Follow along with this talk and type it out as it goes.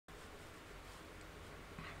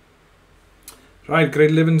Right, grade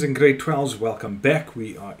 11s and grade 12s, welcome back.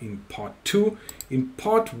 We are in part 2. In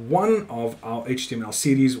part 1 of our HTML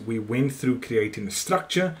series, we went through creating a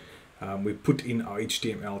structure. We put in our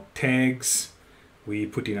HTML tags, we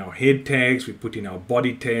put in our head tags, we put in our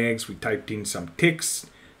body tags, we typed in some text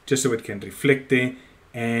just so it can reflect there,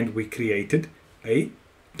 and we created a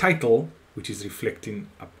title which is reflecting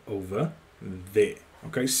up over there.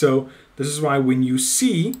 Okay, so this is why when you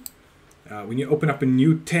see when you open up a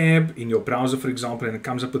new tab in your browser, for example, and it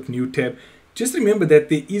comes up with new tab, just remember that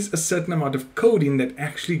there is a certain amount of coding that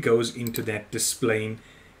actually goes into that displaying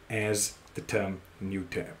as the term new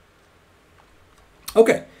tab.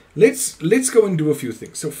 Okay, let's go and do a few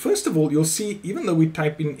things. So first of all, you'll see, even though we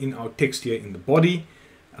type in our text here in the body,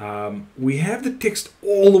 we have the text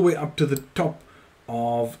all the way up to the top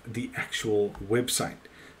of the actual website.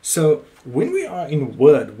 So when we are in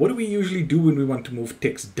Word, what do we usually do when we want to move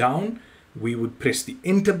text down? We would press the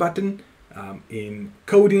enter button. In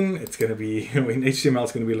coding, it's going to be, in HTML,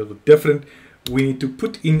 it's going to be a little bit different. We need to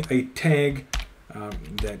put in a tag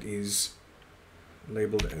that is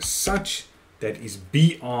labeled as such, that is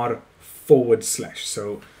BR/.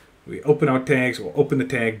 So we open our tags, or open the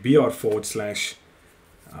tag BR/,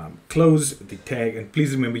 close the tag, and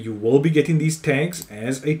please remember you will be getting these tags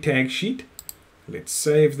as a tag sheet. Let's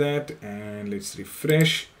save that and let's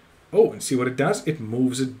refresh. Oh, and see what it does? It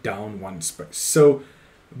moves it down one space. So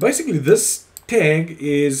basically this tag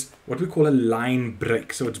is what we call a line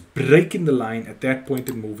break. So it's breaking the line at that point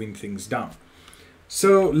and moving things down.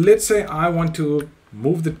 So let's say I want to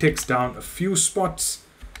move the text down a few spots.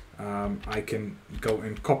 I can go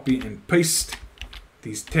and copy and paste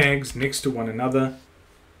these tags next to one another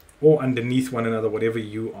or underneath one another, whatever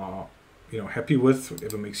you are happy with,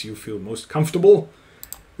 whatever makes you feel most comfortable.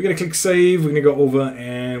 We're going to click save, we're going to go over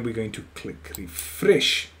and we're going to click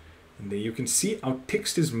refresh. And there you can see our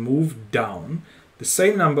text is moved down the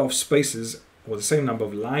same number of spaces or the same number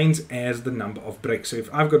of lines as the number of breaks. So if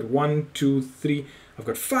I've got 1, 2, 3, I've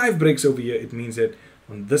got 5 breaks over here, it means that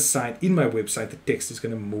on this side in my website, the text is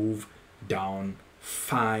going to move down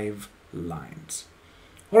 5 lines.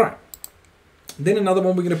 All right. Then another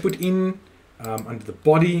one we're going to put in under the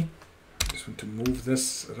body. I just want to move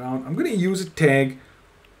this around. I'm going to use a tag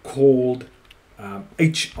called HR,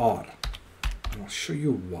 and I'll show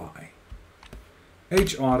you why.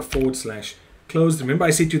 HR/closed. Remember I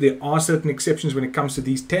said to you there are certain exceptions when it comes to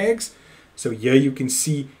these tags. So here you can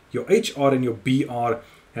see your HR and your BR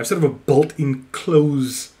have sort of a built-in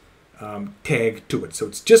close tag to it. So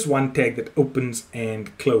it's just one tag that opens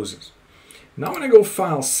and closes. Now when I go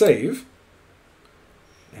file save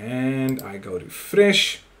and I go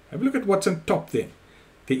refresh, have a look at what's on top there.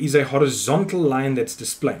 There is a horizontal line that's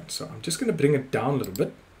displayed. So I'm just going to bring it down a little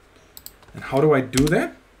bit. And how do I do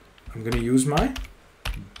that? I'm going to use my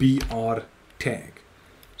BR tag.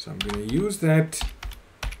 So I'm going to use that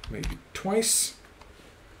maybe twice.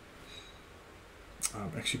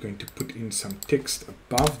 I'm actually going to put in some text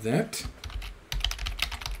above that.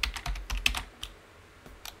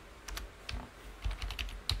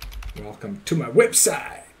 Welcome to my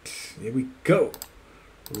website. There we go.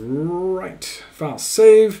 Right, file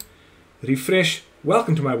save, refresh,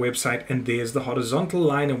 welcome to my website, and there's the horizontal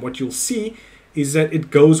line, and what you'll see is that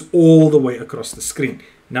it goes all the way across the screen.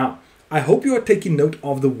 Now, I hope you are taking note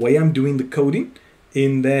of the way I'm doing the coding,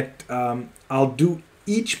 in that I'll do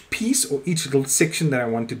each piece or each little section that I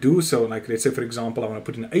want to do. So like, let's say for example, I want to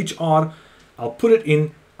put in HR, I'll put it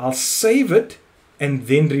in, I'll save it, and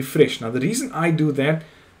then refresh. Now the reason I do that,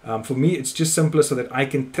 for me, it's just simpler so that I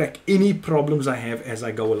can track any problems I have as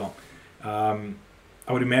I go along.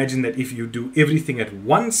 I would imagine that if you do everything at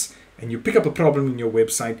once and you pick up a problem in your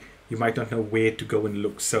website, you might not know where to go and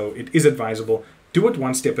look. So it is advisable, do it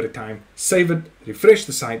one step at a time, save it, refresh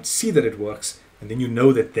the site, see that it works, and then you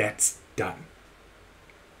know that that's done.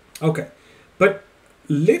 Okay, but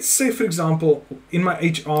let's say, for example, in my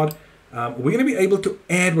HR, we're going to be able to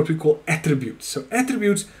add what we call attributes. So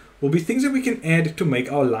attributes will be things that we can add to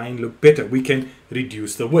make our line look better. We can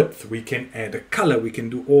reduce the width, we can add a color, we can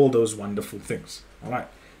do all those wonderful things. All right,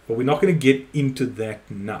 but we're not going to get into that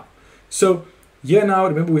now. So here now,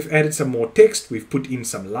 remember we've added some more text, we've put in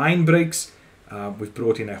some line breaks, we've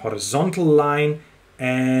brought in a horizontal line,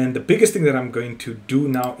 and the biggest thing that I'm going to do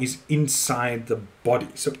now is inside the body.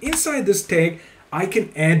 So inside this tag, I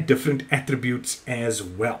can add different attributes as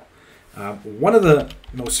well. One of the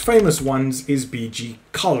most famous ones is BG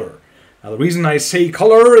color. Now the reason I say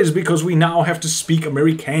color is because we now have to speak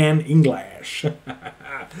American English.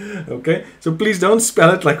 Okay, so please don't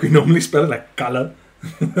spell it like we normally spell it, like color.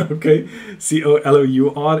 Okay,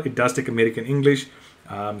 C-O-L-O-U-R. It does take American English.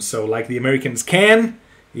 So like the Americans can,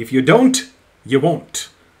 if you don't, you won't.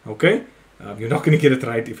 Okay, you're not going to get it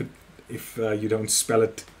right if you don't spell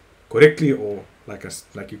it correctly, or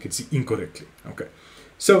like you can see, incorrectly. Okay,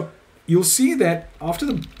 so you'll see that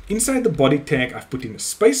inside the body tag, I've put in a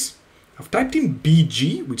space. I've typed in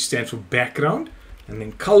BG, which stands for background, and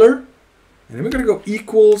then color. And then we're going to go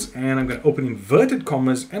equals, and I'm going to open inverted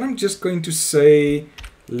commas, and I'm just going to say,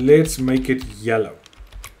 let's make it yellow.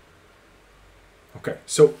 Okay,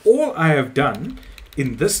 so all I have done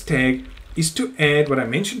in this tag is to add what I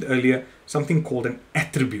mentioned earlier, something called an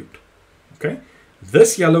attribute. Okay,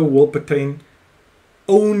 this yellow will pertain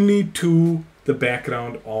only to the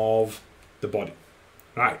background of the body.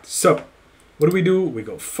 Right, so what do? We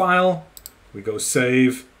go File, we go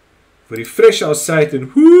Save, we refresh our site,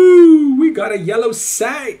 and whoo, we got a yellow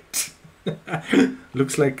site.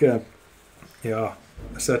 Looks like a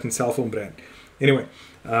certain cell phone brand. Anyway,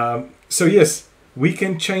 so yes, we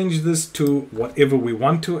can change this to whatever we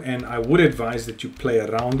want to, and I would advise that you play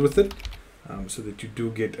around with it so that you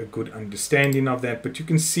do get a good understanding of that. But you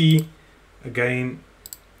can see, again,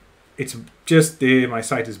 it's just there. My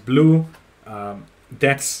site is blue.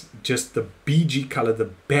 That's just the BG color,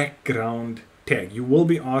 the background tag. You will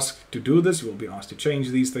be asked to do this. You will be asked to change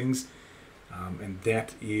these things. And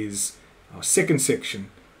that is our second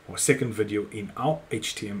section or second video in our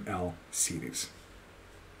HTML series.